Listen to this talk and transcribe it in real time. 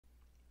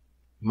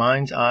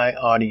Mind's Eye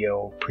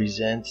Audio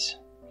presents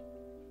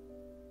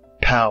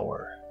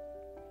Power,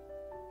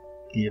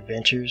 The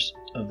Adventures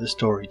of the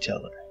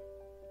Storyteller.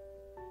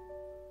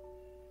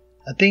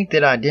 I think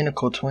that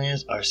identical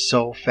twins are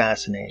so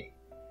fascinating.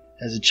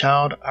 As a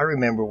child, I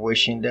remember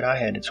wishing that I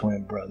had a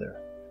twin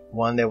brother,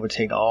 one that would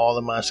take all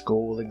of my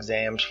school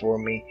exams for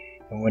me,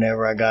 and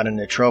whenever I got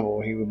into trouble,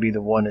 he would be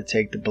the one to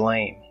take the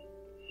blame.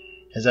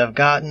 As I've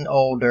gotten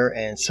older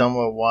and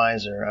somewhat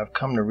wiser, I've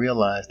come to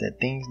realize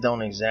that things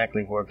don't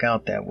exactly work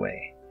out that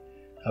way.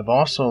 I've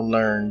also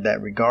learned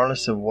that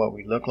regardless of what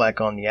we look like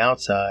on the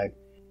outside,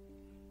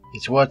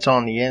 it's what's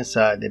on the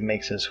inside that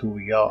makes us who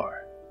we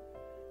are.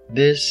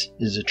 This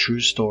is a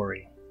true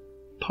story.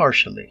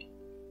 Partially.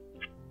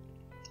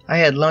 I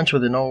had lunch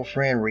with an old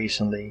friend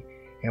recently,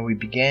 and we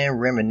began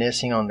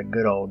reminiscing on the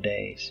good old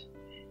days.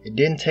 It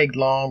didn't take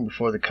long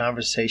before the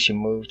conversation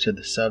moved to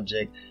the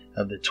subject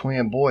of the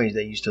twin boys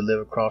that used to live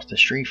across the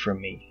street from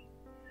me.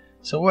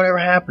 "So whatever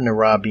happened to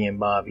Robbie and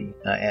Bobby?"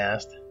 I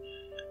asked.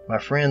 My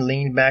friend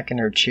leaned back in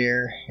her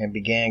chair and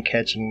began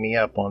catching me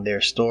up on their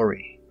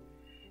story.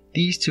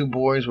 These two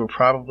boys were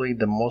probably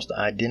the most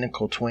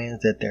identical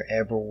twins that there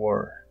ever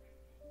were.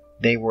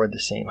 They were the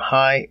same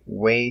height,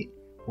 weight,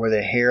 wore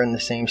their hair in the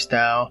same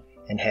style,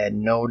 and had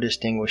no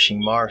distinguishing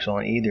marks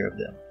on either of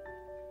them.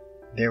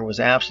 There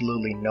was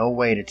absolutely no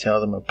way to tell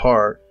them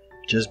apart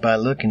just by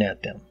looking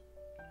at them.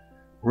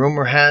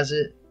 Rumor has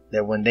it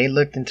that when they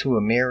looked into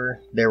a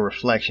mirror, their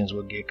reflections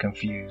would get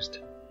confused.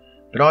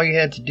 But all you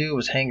had to do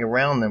was hang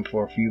around them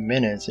for a few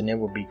minutes and it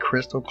would be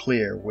crystal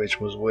clear which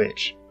was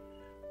which.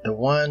 The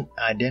one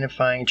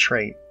identifying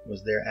trait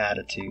was their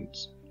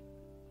attitudes.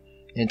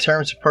 In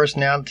terms of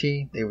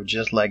personality, they were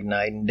just like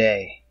night and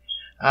day.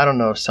 I don't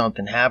know if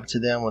something happened to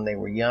them when they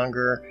were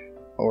younger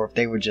or if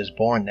they were just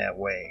born that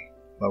way.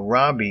 But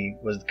Robbie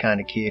was the kind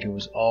of kid who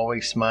was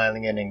always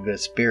smiling and in good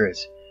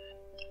spirits,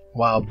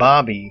 while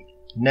Bobby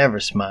never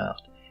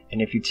smiled,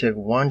 and if you took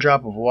one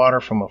drop of water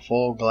from a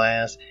full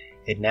glass,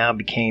 it now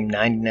became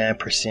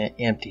 99%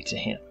 empty to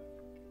him.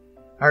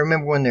 I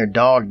remember when their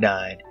dog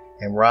died,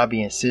 and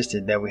Robbie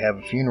insisted that we have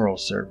a funeral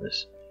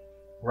service.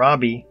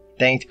 Robbie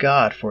thanked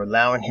God for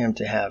allowing him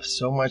to have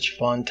so much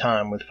fun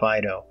time with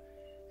Fido,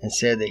 and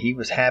said that he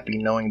was happy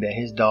knowing that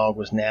his dog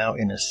was now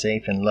in a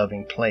safe and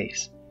loving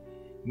place.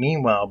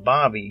 Meanwhile,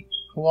 Bobby,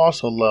 who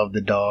also loved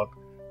the dog,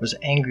 was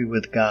angry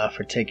with God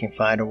for taking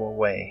Fido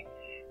away.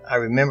 I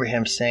remember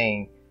him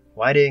saying,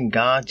 "Why didn't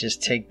God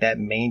just take that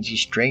mangy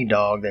stray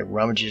dog that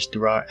rummages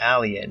through our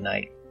alley at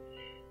night?"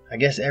 I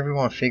guess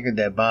everyone figured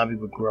that Bobby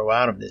would grow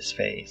out of this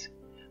phase,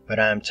 but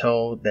I am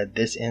told that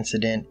this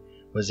incident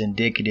was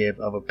indicative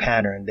of a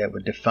pattern that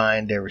would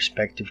define their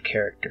respective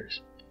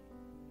characters.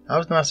 I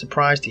was not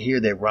surprised to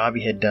hear that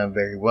Robbie had done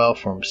very well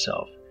for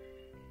himself.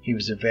 He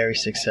was a very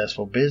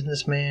successful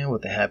businessman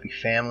with a happy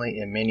family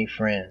and many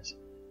friends.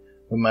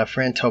 When my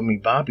friend told me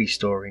Bobby's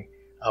story,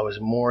 I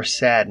was more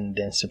saddened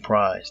than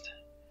surprised.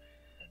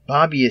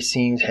 Bobby, it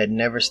seems, had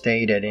never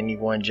stayed at any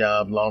one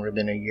job longer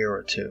than a year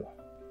or two.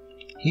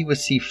 He would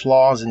see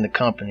flaws in the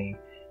company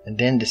and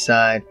then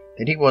decide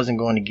that he wasn't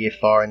going to get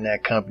far in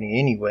that company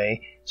anyway,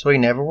 so he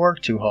never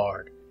worked too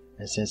hard.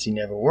 And since he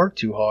never worked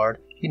too hard,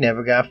 he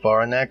never got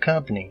far in that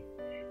company.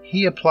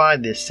 He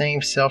applied this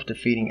same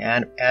self-defeating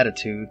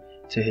attitude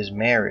to his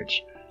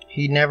marriage.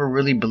 He never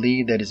really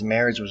believed that his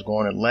marriage was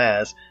going to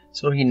last,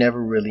 so he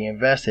never really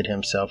invested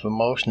himself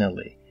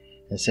emotionally.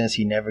 And since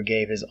he never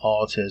gave his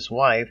all to his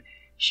wife,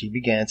 she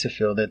began to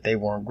feel that they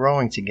weren't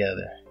growing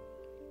together.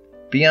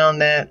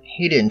 Beyond that,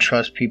 he didn't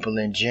trust people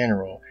in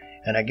general,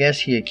 and I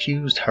guess he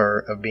accused her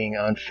of being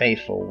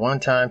unfaithful one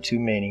time too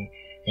many,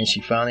 and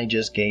she finally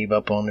just gave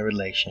up on the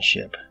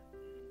relationship.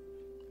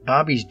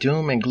 Bobby's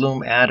doom and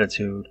gloom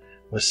attitude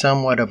was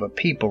somewhat of a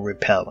people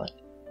repellent,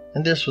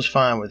 and this was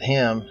fine with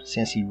him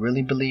since he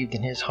really believed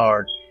in his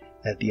heart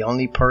that the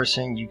only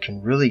person you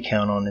can really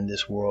count on in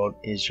this world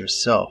is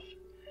yourself.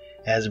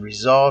 As a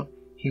result,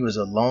 he was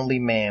a lonely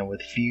man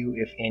with few,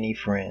 if any,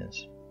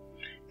 friends.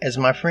 As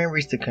my friend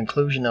reached the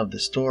conclusion of the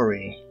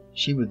story,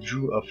 she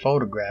withdrew a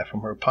photograph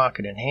from her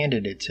pocket and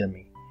handed it to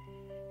me.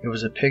 It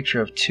was a picture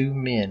of two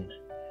men.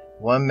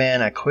 One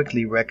man I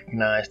quickly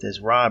recognized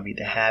as Robbie,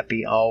 the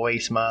happy,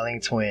 always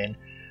smiling twin,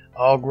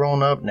 all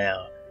grown up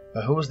now,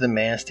 but who was the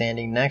man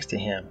standing next to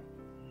him?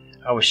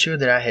 I was sure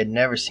that I had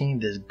never seen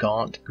this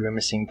gaunt,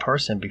 grimacing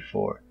person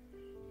before.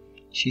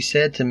 She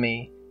said to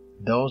me,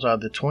 "Those are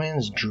the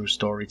twins, Drew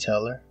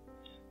Storyteller.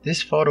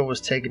 This photo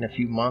was taken a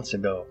few months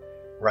ago,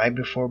 right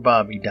before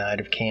Bobby died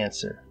of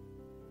cancer."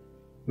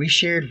 We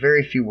shared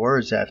very few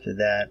words after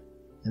that,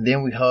 and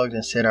then we hugged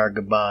and said our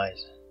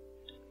goodbyes.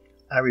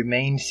 I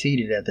remained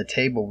seated at the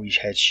table we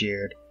had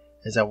shared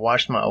as I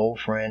watched my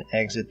old friend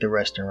exit the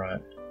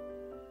restaurant.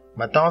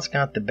 My thoughts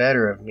got the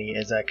better of me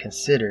as I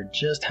considered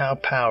just how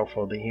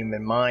powerful the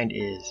human mind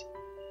is.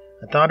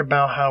 I thought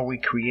about how we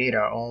create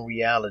our own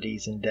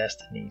realities and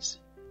destinies,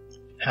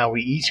 how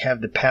we each have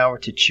the power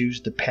to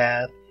choose the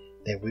path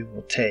that we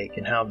will take,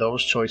 and how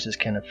those choices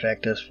can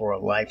affect us for a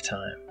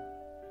lifetime.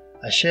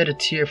 I shed a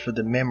tear for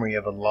the memory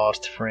of a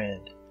lost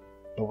friend.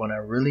 But when I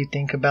really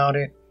think about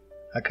it,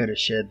 I could have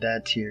shed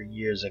that tear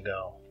years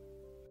ago.